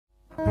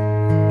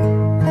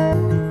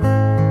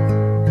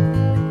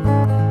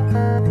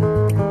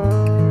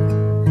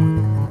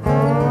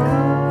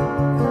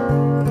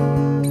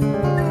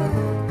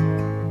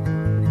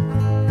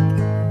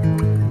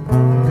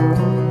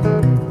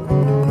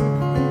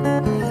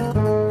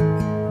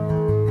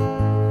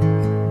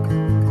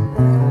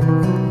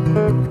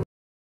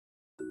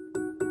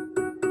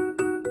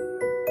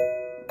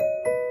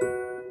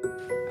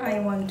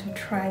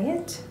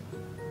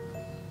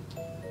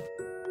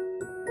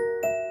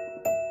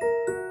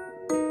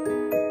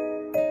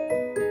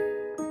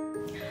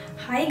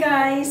Hi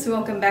guys,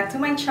 welcome back to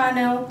my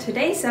channel.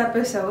 Today's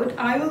episode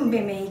I will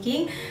be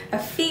making a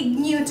fig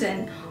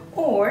Newton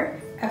or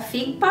a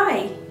fig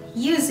pie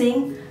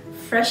using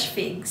fresh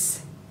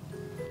figs.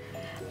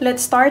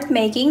 Let's start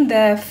making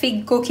the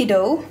fig cookie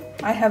dough.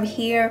 I have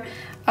here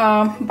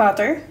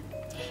butter,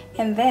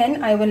 and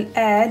then I will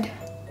add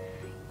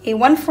a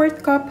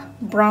 1/4 cup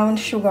brown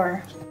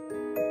sugar.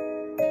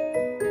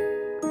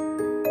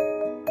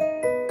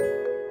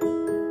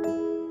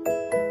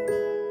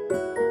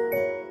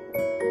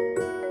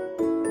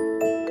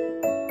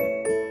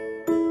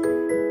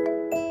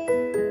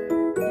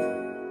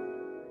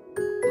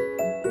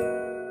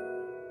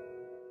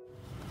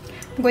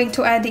 I'm going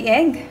to add the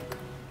egg,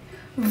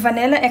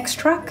 vanilla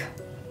extract,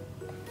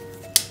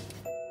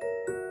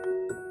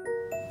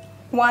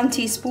 1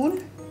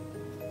 teaspoon,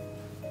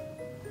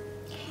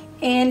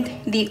 and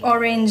the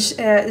orange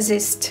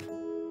zest.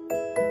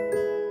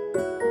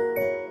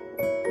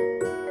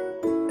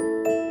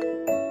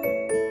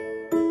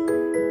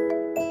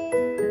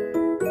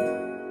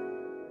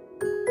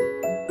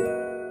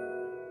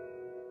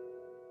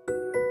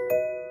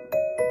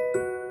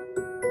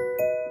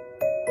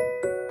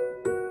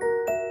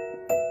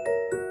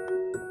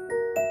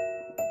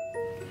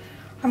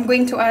 I'm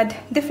going to add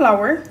the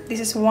flour. This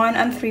is 1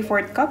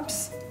 3/4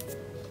 cups.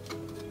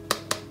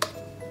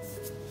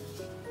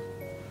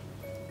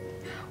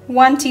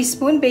 1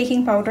 teaspoon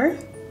baking powder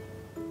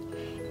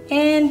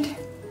and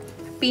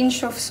a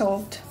pinch of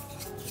salt.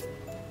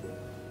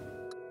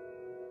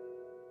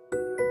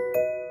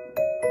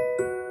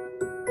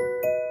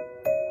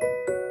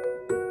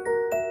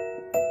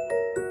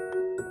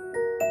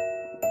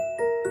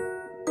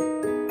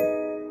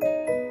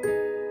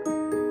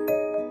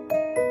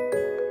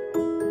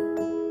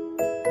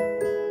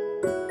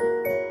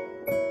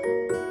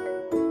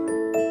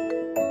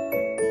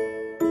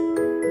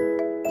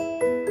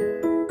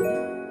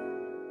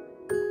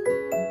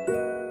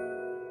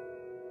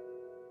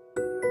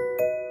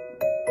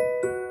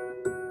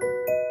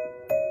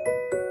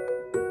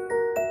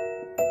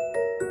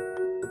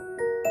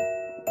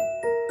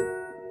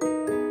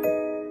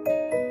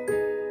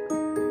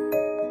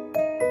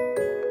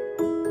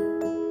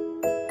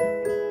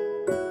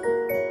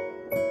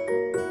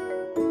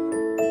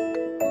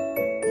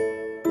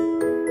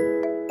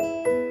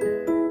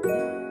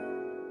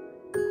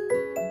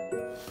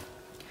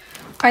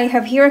 I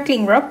have here a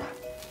cling wrap.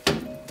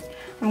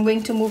 I'm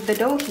going to move the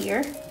dough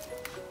here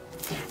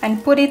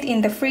and put it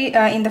in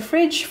the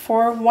fridge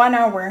for 1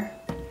 hour.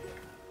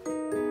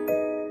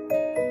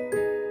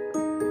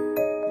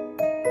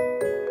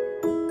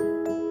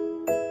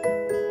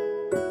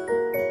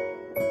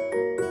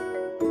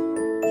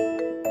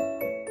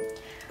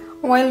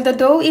 While the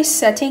dough is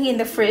setting in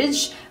the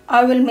fridge,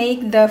 I will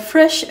make the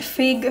fresh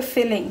fig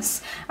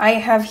fillings. I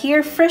have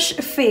here fresh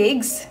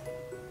figs.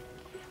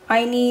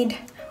 I need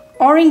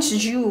orange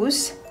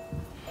juice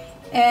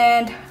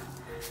and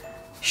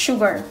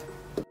sugar.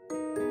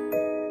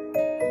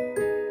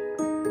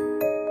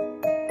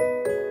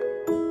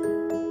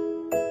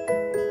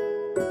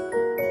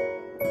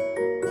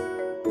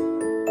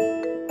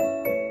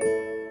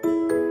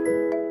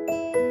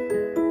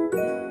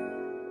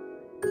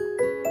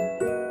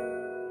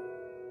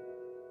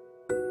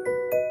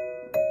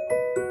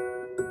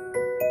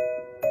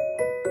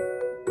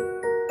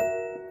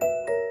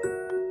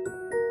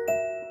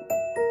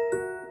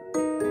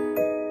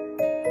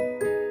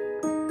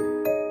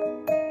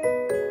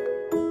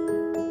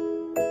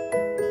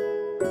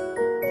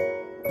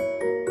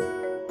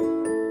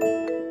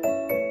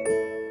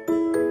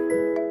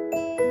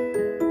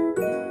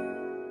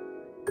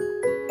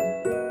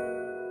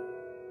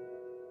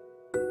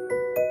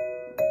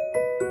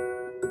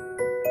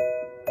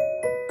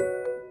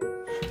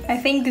 I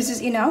think this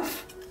is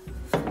enough,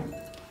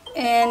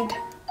 and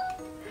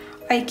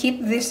I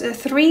keep this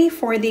 3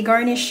 for the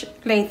garnish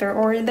later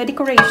or the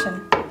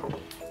decoration.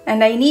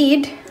 And I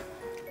need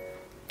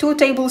 2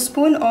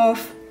 tablespoons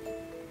of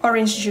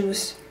orange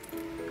juice.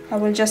 I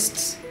will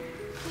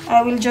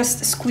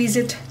just squeeze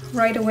it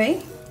right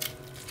away.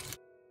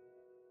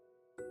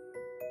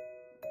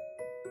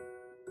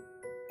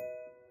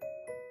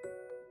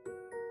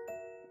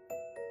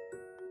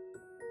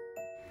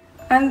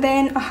 And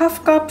then a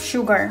 1/2 cup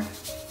sugar.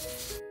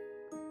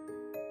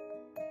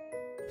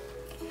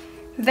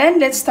 Then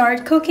let's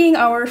start cooking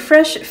our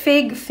fresh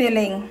fig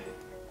filling.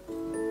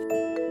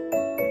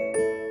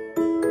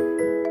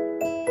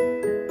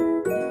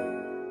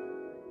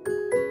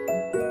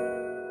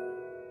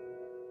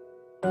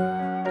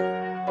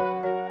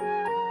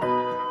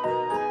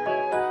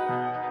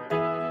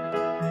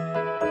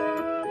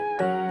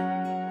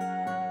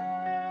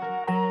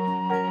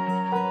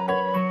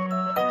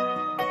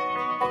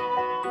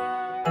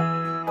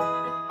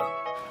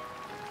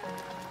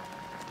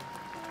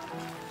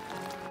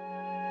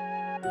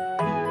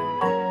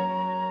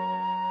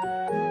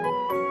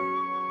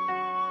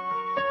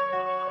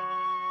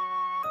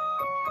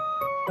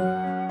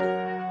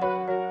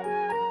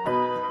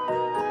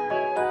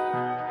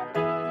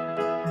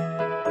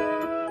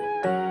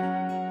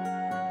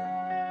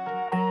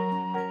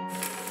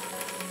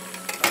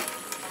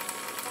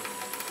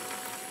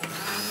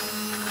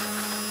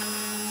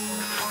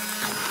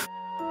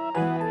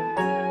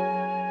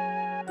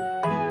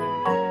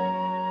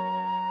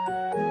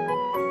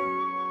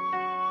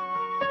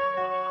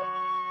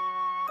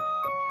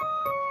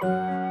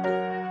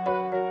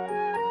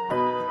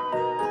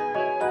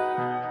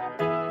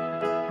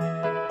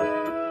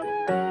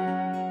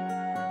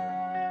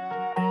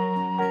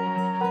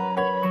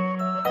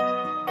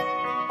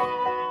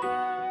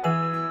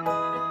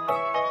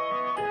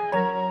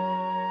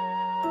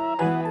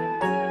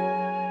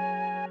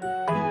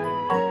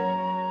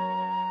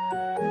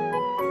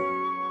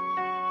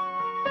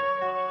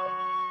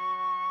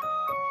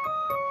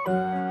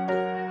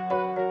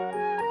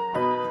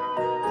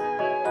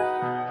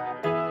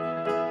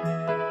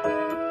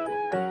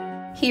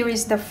 Here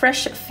is the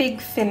fresh fig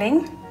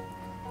filling,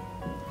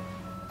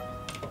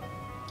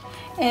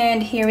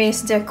 and here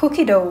is the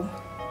cookie dough.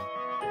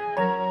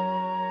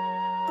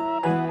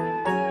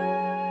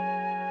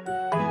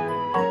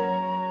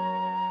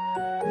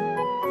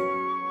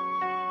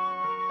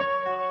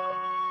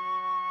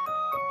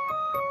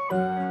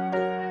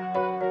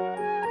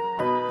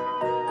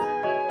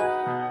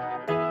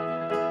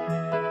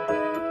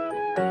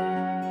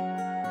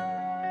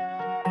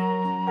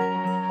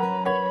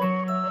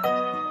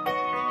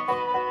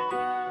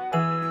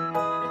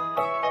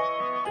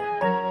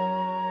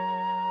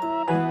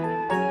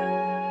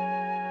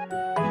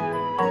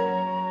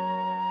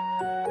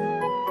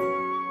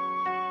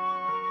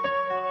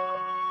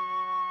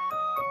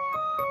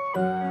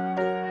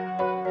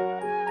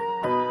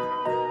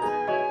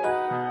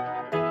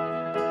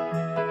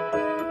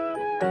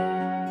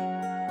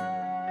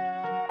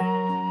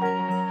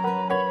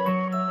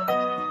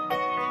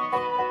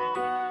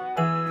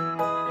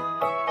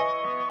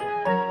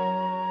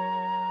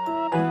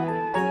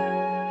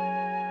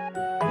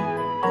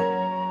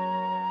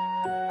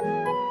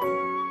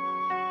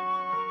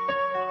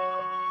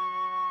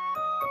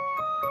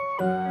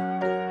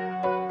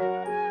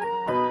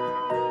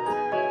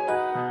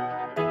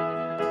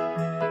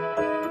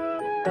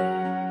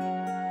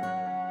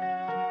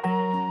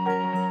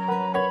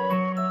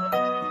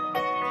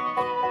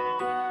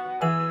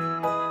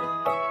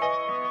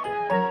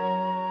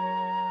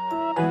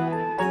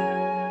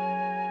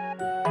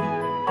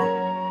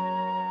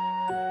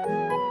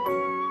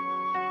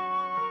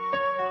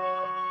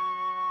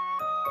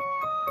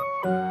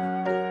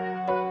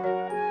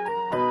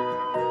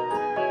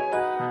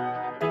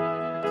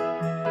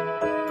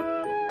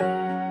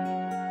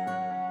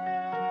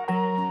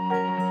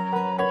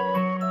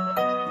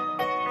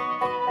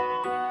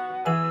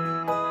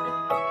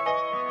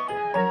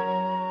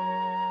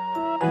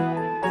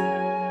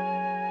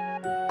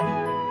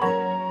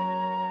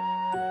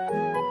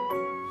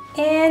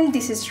 And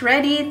this is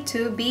ready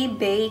to be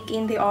baked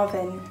in the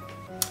oven.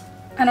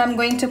 And I'm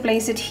going to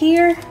place it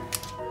here.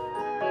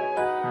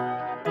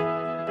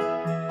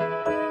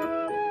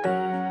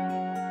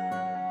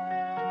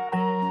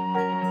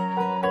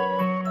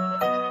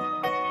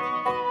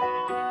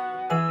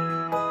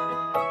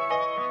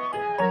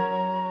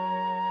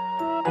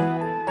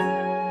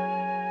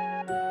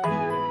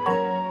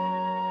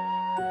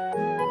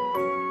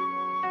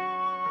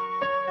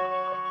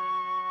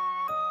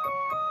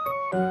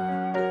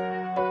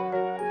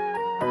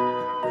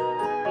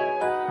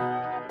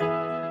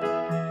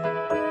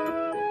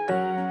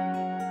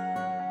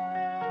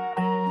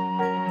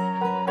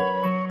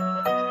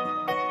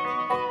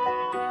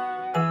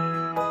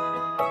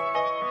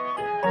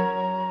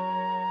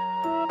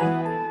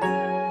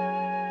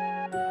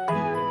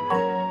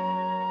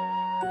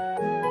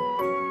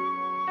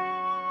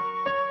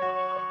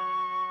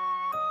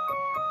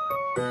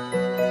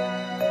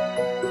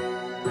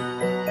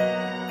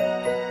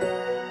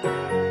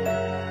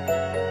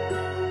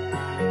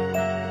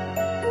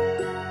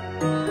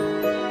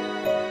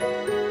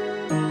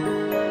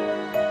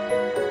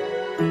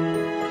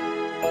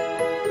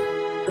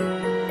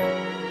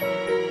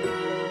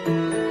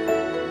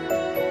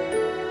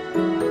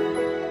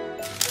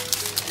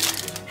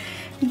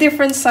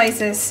 Different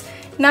sizes.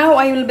 Now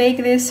I will bake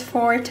this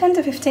for 10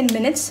 to 15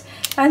 minutes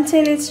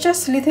until it's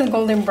just a little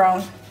golden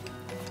brown.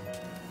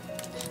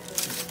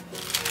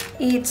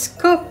 It's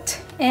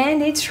cooked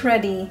and it's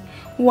ready.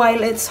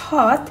 While it's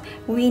hot,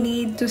 we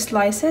need to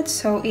slice it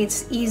so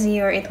it's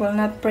easier, it will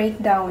not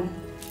break down.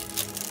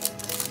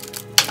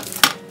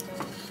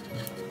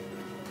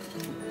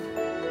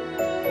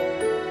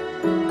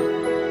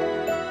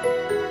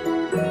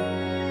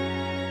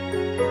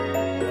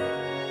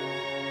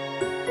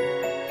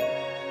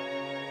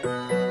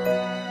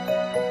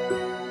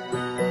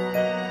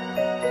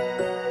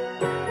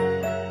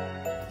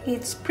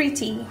 It's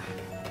pretty.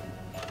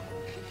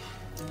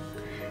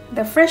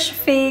 The fresh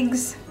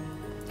figs,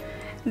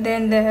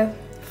 then the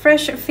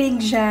fresh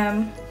fig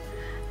jam,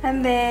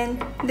 and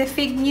then the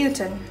fig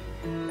Newton.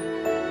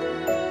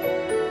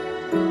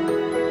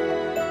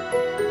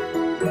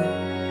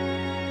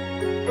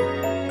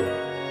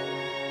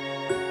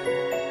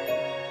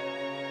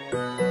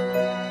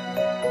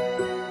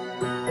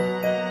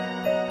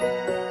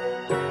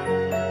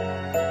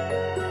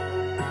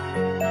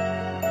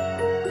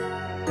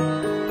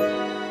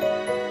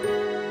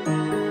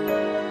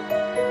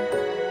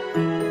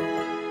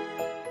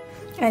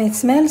 And it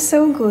smells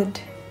so good.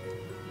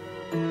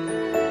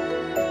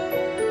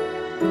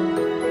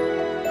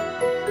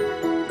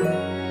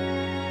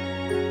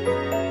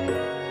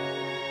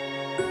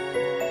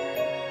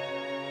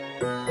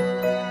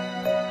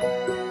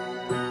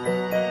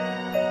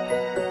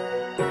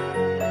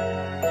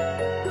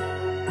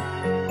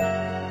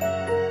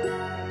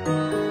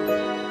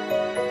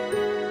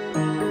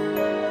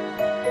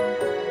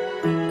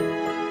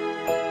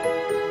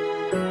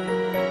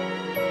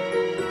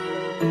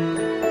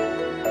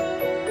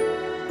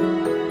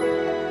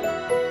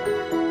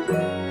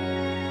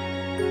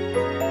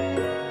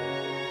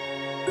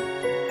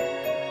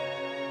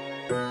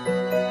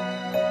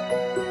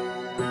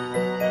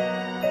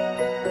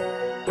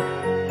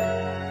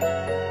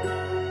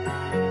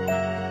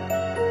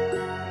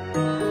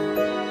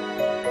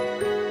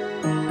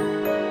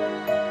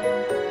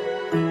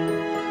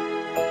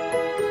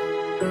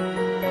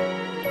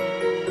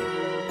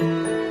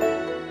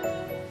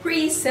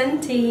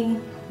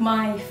 presenting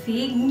my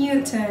fig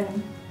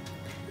Newton.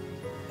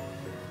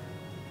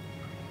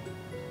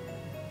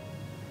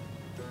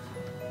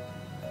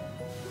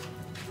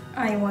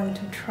 I want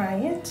to try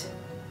it.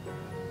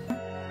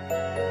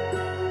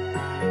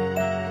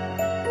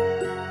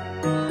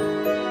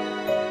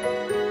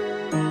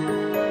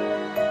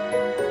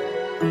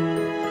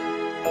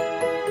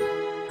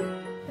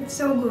 It's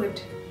so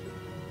good.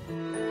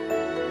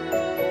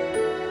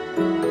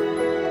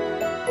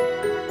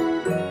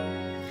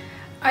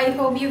 I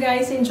hope you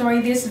guys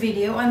enjoyed this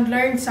video and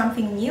learned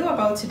something new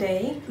about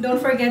today. Don't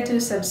forget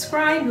to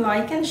subscribe,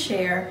 like, and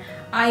share.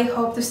 I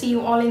hope to see you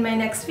all in my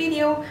next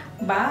video.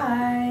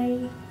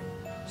 Bye!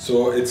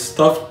 So it's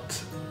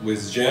stuffed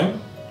with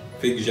jam,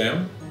 fig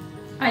jam.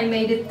 I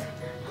made it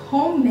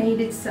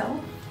homemade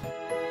itself.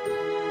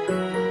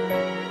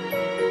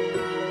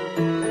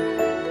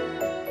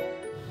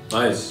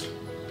 Nice.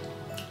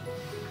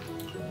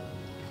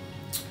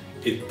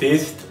 It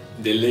tastes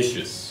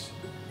delicious.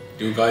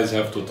 You guys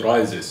have to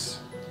try this.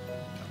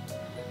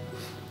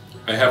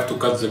 I have to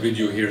cut the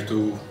video here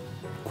to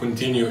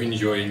continue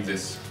enjoying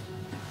this.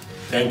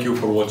 Thank you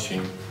for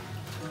watching.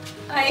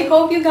 I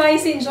hope you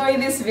guys enjoy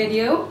this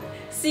video.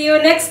 See you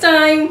next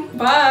time.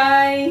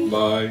 Bye.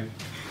 Bye.